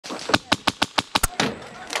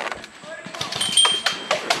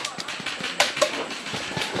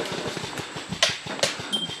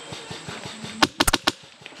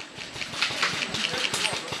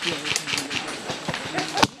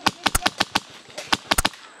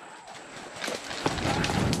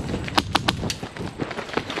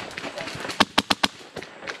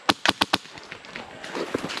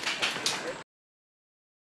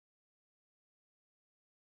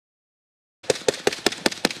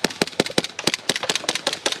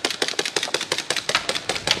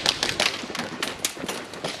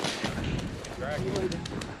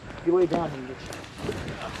you lay down and get you.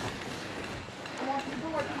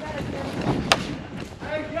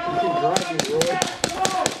 Hey, yellow!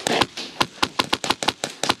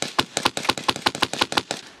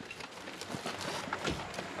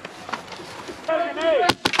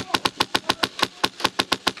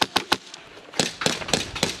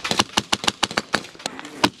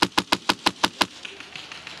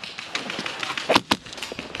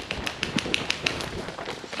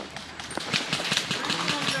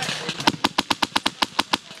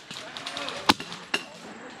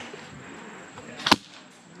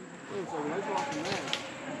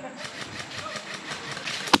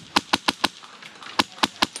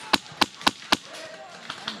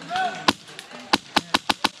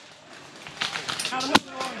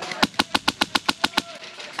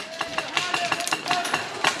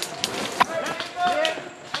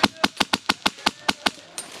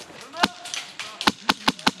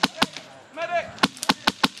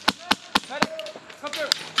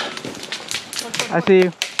 I see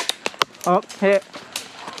you. Oh, hit.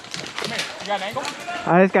 Come here. You got an angle?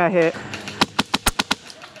 I just got hit.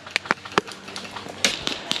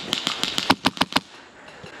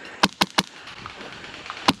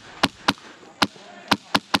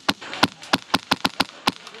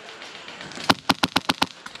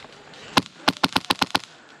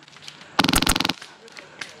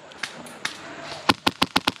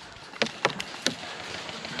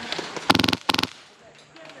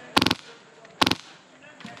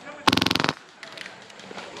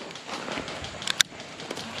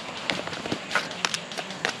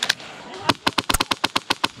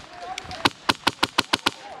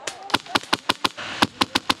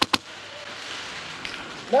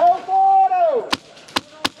 No photo!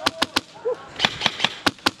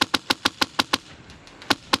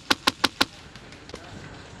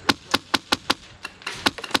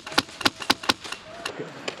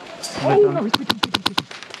 Oh, no,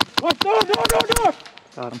 What? No!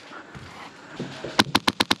 got him.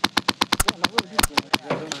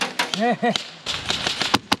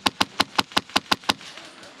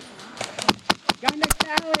 Guy next to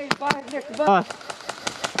alley, next to bus.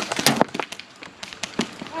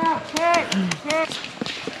 Ah, kick!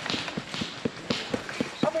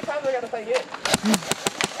 How many times I gotta say hit?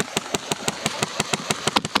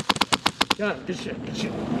 Good shit.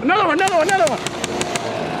 Another one!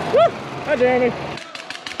 Woo! Hi, Jeremy.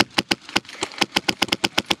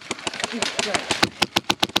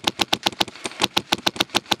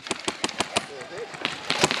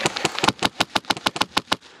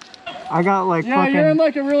 I got like Yeah, fucking, you're in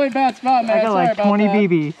like a really bad spot, man. I got Sorry like about 20 that.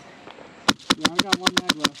 BBs. Yeah, I got one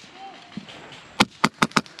mag left.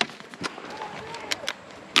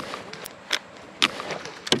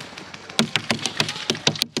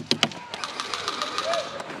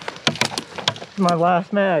 My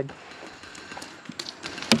last mag.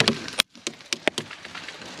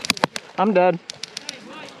 I'm dead.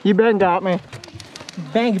 You bang got me.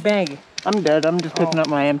 Bang. I'm dead. I'm just picking up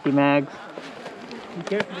my empty mags. Be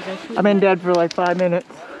careful, you guys shoot. I've been dead for like 5 minutes.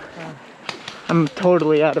 I'm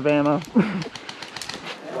totally out of ammo.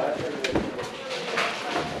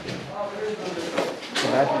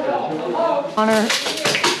 Connor.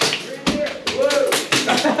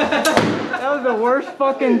 That was the worst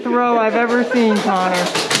fucking throw I've ever seen, Connor.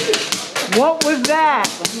 What was that?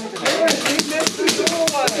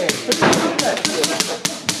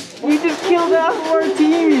 You just killed half of our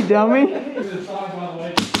team, you dummy.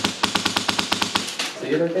 See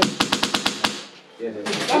it okay? Yeah, it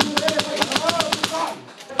is.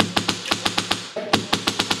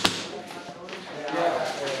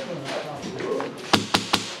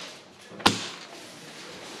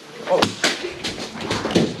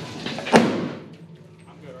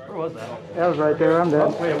 Where was that? That was right there, I'm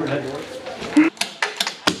dead. Way over there.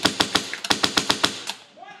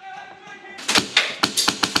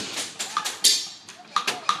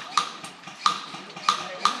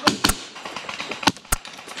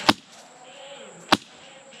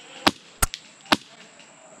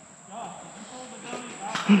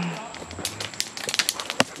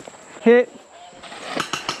 Hit.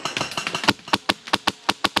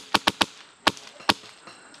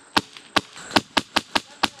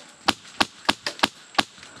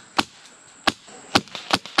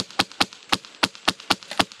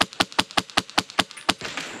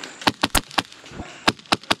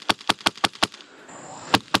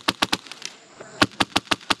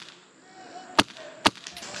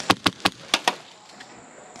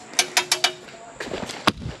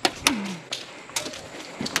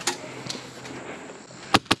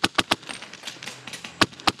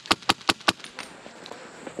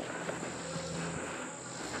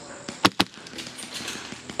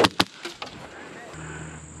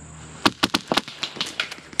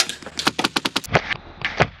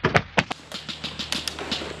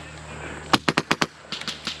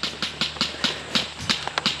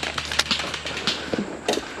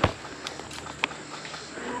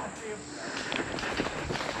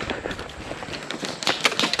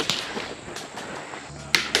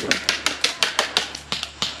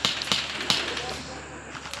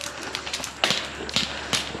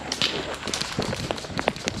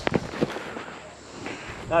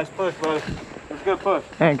 Nice push, brother. That's a good push.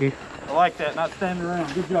 Thank you. I like that, not standing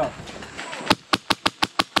around. Good job.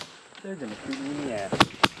 They're gonna shoot me in the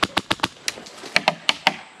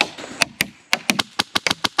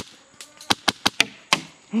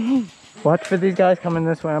ass. Watch for these guys coming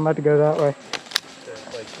this way. I'm about to go that way.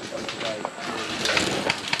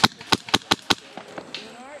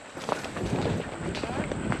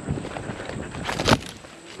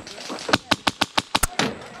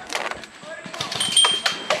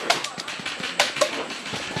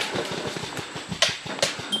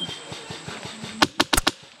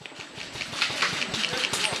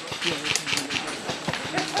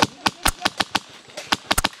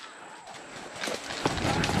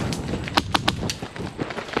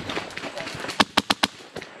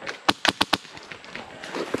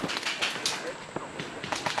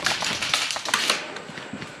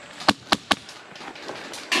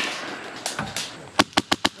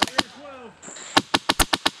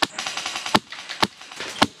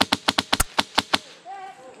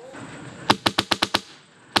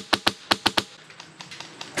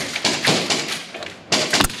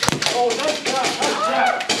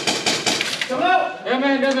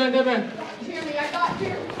 Dead man. Jeremy, I got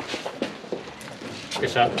here. Good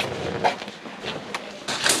shot.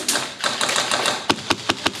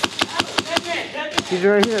 He's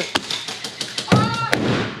right here. Is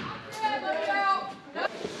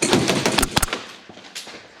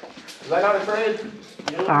that not a trade?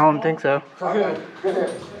 I don't think so.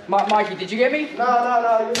 Mikey, did you get me?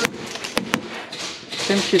 No.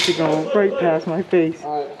 Them shits are going right past my face.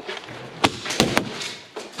 Alright.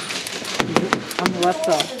 On the left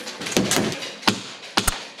side.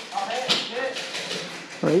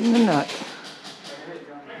 Right in the nut.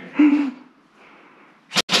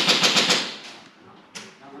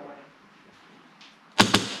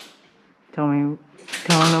 Telling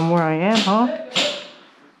them where I am, huh?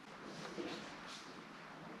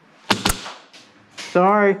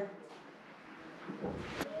 Sorry.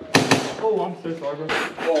 Oh, I'm so sorry, bro.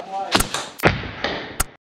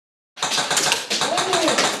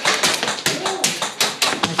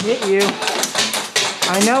 I hit you.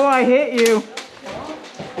 I know I hit you.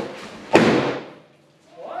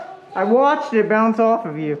 I watched it bounce off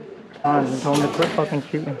of you. I told him to quit fucking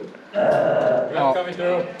shooting. Coming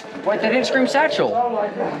through. Wait, they didn't scream satchel.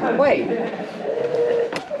 Wait.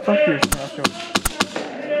 Fuck you, Satchel.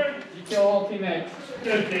 You kill all teammates.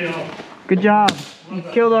 Good deal. Good job. You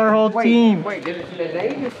killed our whole team. Wait, did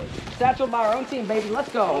they? Satchel by our own team, baby. Let's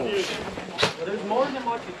go. There's more than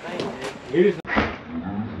what you think, dude.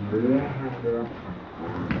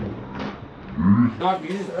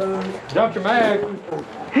 Drop your mag.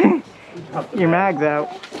 Your mag's out.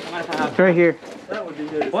 It's right here.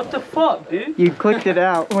 What the fuck, dude? You clicked it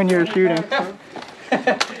out when you were shooting.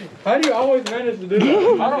 How do you always manage to do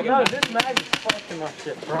that? I don't know. This mag is fucking my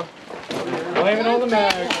shit, bro. Blame it on the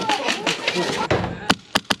mag.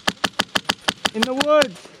 In the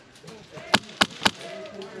woods.